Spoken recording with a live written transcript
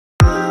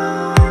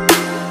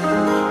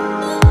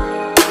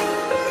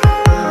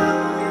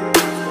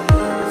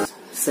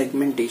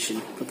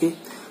segmentation. Okay,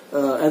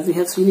 as we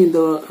have seen in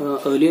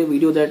the earlier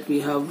video that we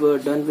have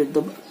done with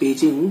the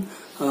paging,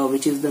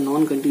 which is the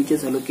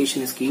non-contiguous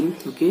allocation scheme.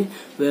 Okay,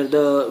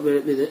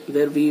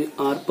 where we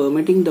are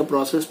permitting the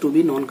process to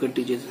be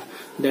non-contiguous,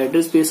 the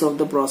address space of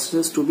the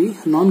process to be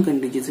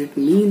non-contiguous. It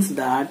means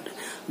that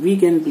we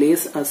can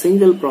place a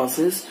single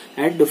process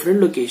at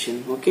different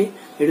location. Okay,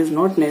 it is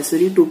not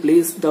necessary to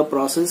place the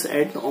process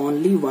at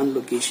only one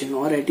location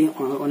or at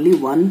only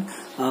one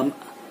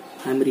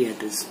memory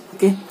address.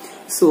 Okay,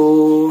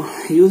 so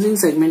using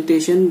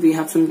segmentation we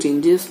have some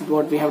changes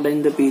what we have done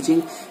in the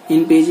paging.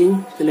 In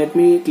paging, so let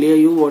me clear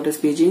you what is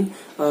paging.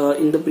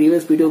 In the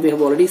previous video we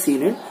have already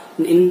seen it.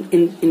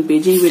 In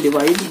paging we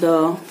divide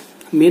the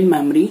main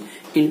memory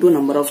into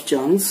number of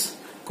chunks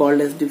called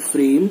as the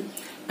frame,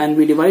 and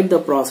we divide the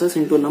process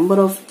into number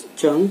of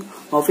chunks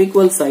of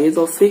equal size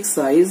or fixed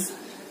size,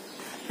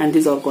 and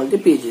these are called the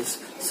pages.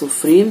 So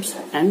frames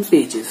and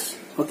pages.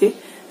 Okay,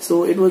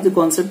 so it was the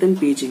concept in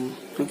paging.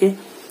 Okay,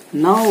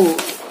 now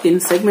in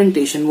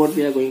segmentation what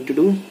we are going to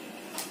do,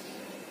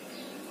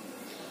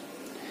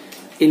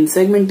 in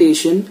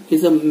segmentation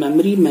is a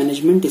memory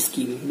management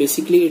scheme.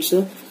 Basically it's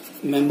a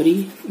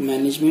memory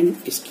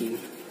management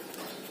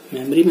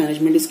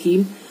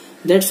scheme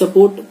that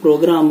support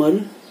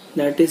programmer,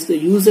 that is the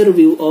user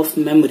view of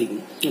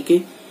memory.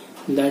 Okay,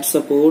 that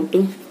support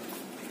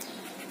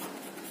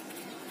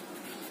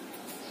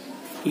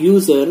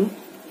user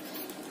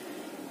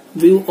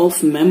view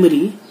of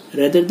memory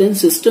rather than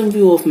system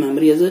view of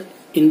memory as a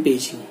in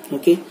paging.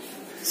 Okay,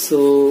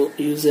 so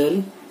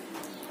user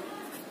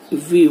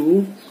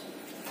view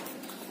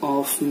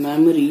of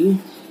memory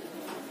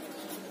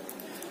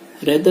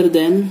rather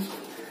than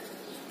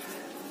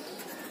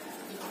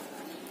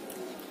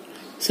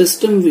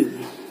system view.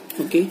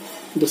 Okay,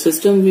 the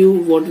system view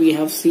what we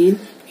have seen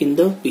in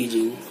the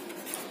paging.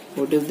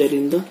 What is there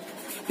in the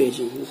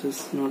paging? This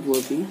is not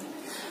working.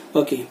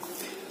 Okay,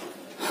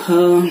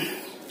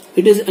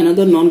 it is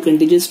another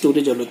non-contiguous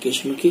storage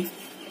allocation. Okay,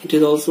 it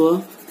is also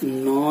a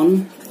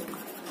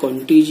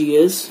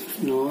non-contiguous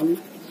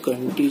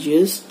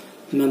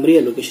memory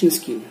allocation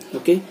scheme.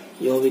 Okay,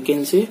 here we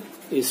can say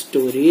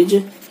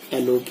storage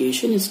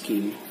allocation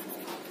scheme.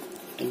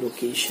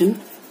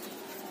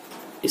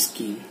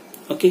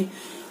 Okay,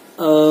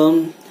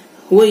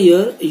 over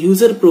here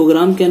user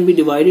program can be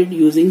divided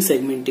using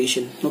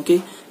segmentation.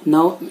 Okay,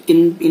 now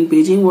in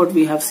paging what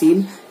we have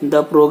seen,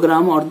 the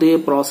program or the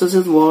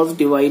processes was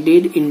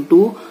divided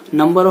into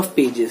number of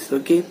pages.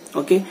 Okay,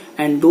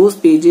 and those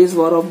pages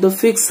were of the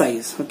fixed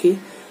size. Okay,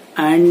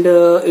 and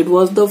it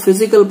was the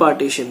physical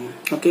partition.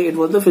 Okay,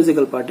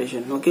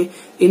 Okay,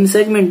 in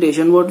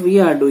segmentation what we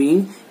are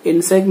doing,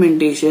 in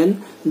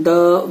segmentation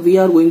we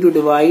are going to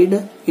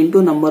divide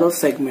into number of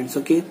segments.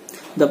 Okay,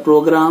 the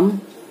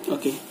program.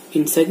 Okay,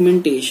 in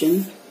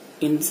segmentation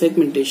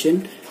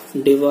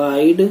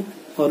divide,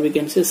 or we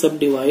can say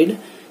subdivide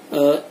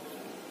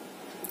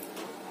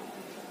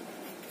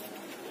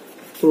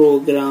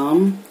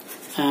program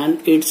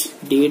and its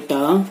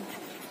data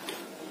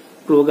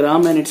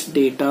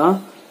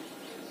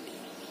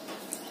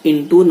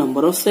into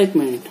number of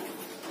segments.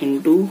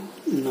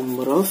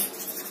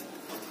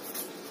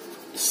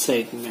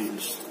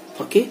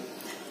 Okay,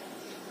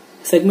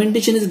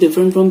 segmentation is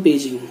different from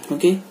paging.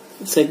 Okay,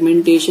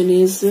 segmentation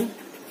is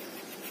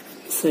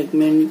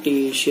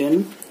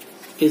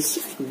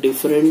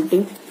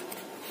different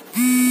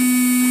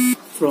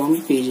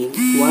from paging.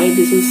 Why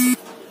this is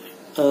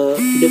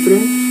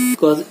different?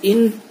 Because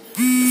in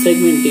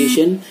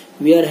segmentation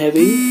we are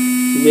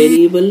having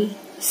variable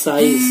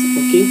size.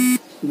 Okay,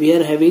 we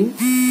are having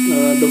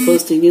the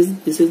first thing is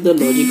this is the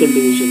logical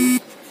division.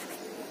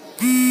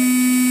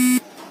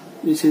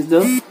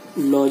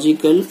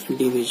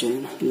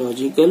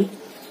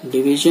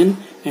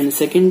 And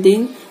second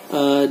thing,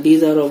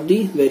 these are of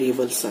the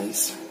variable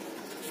size.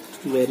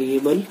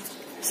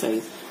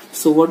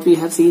 So what we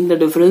have seen the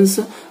difference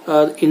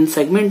in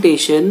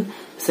segmentation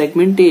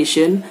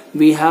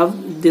we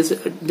have this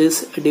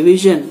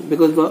division,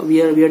 because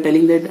we are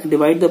telling that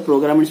divide the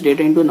program and its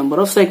data into number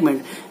of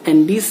segments,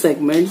 and these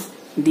segments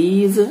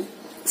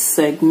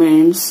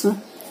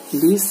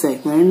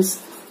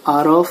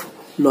are of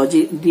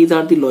logic. These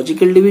are the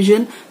logical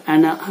division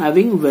and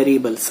having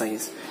variable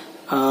size.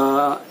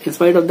 In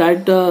spite of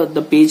that,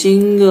 the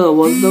paging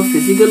was the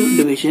physical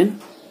division.